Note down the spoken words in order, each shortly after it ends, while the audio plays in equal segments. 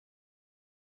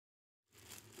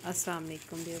Assalamu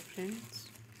alaikum dear friends.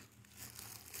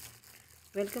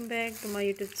 Welcome back to my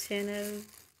YouTube channel.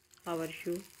 How are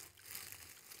you?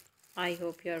 I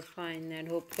hope you are fine and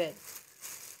hope well.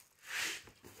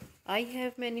 I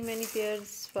have many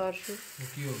pairs for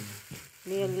you.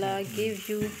 May Allah give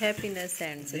you happiness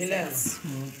and success.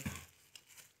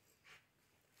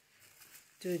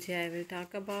 Today I will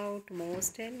talk about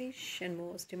most stylish and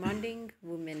most demanding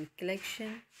women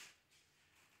collection.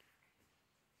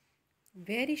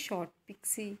 Very short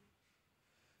pixie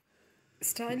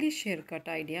stylish haircut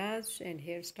ideas and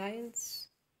hairstyles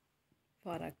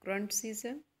for a current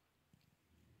season.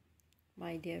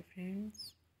 My dear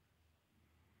friends,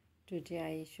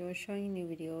 today I showing new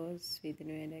videos with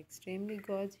new and extremely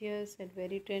gorgeous and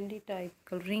very trendy type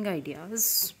coloring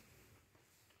ideas.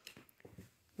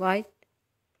 White,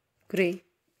 grey,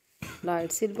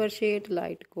 light silver shade,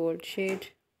 light gold shade,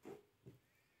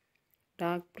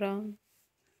 dark brown,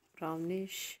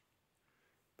 brownish,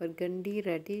 burgundy,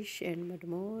 reddish and mud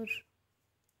more.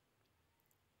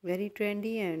 Very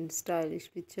trendy and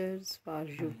stylish pictures for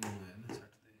you.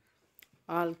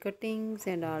 All cuttings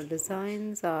and all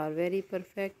designs are very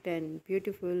perfect and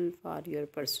beautiful for your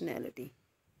personality.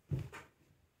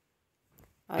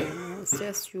 I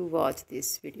suggest you watch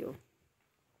this video.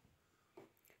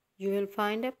 You will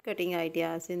find up cutting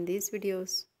ideas in these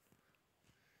videos.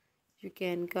 You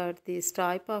can cut this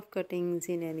type of cuttings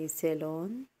in any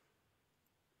salon.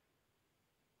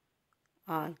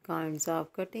 All kinds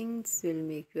of cuttings will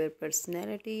make your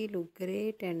personality look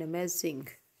great and amazing.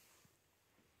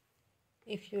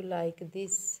 If you like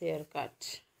this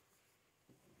haircut,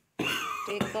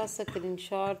 take a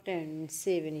screenshot and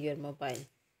save in your mobile.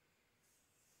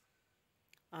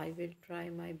 I will try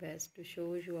my best to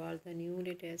show you all the new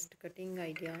latest cutting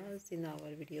ideas in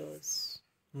our videos.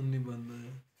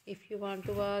 If you want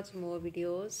to watch more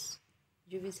videos,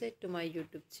 you visit to my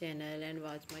YouTube channel and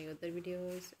watch my other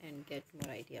videos and get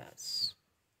more ideas.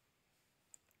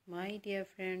 My dear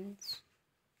friends,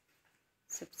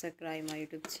 subscribe my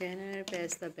YouTube channel,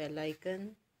 press the bell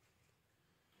icon.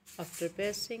 After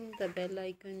pressing the bell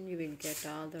icon, you will get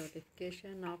all the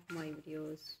notification of my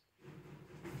videos.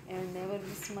 And never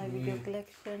miss my video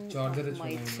collection of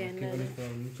my channel.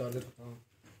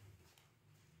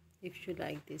 If you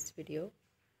like this video,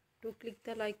 do click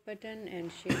the like button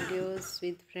and share videos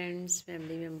with friends,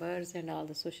 family members and all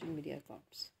the social media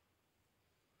accounts.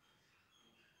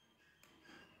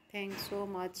 Thanks so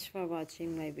much for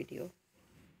watching my video.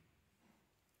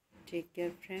 Take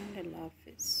care friend, Allah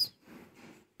Hafiz.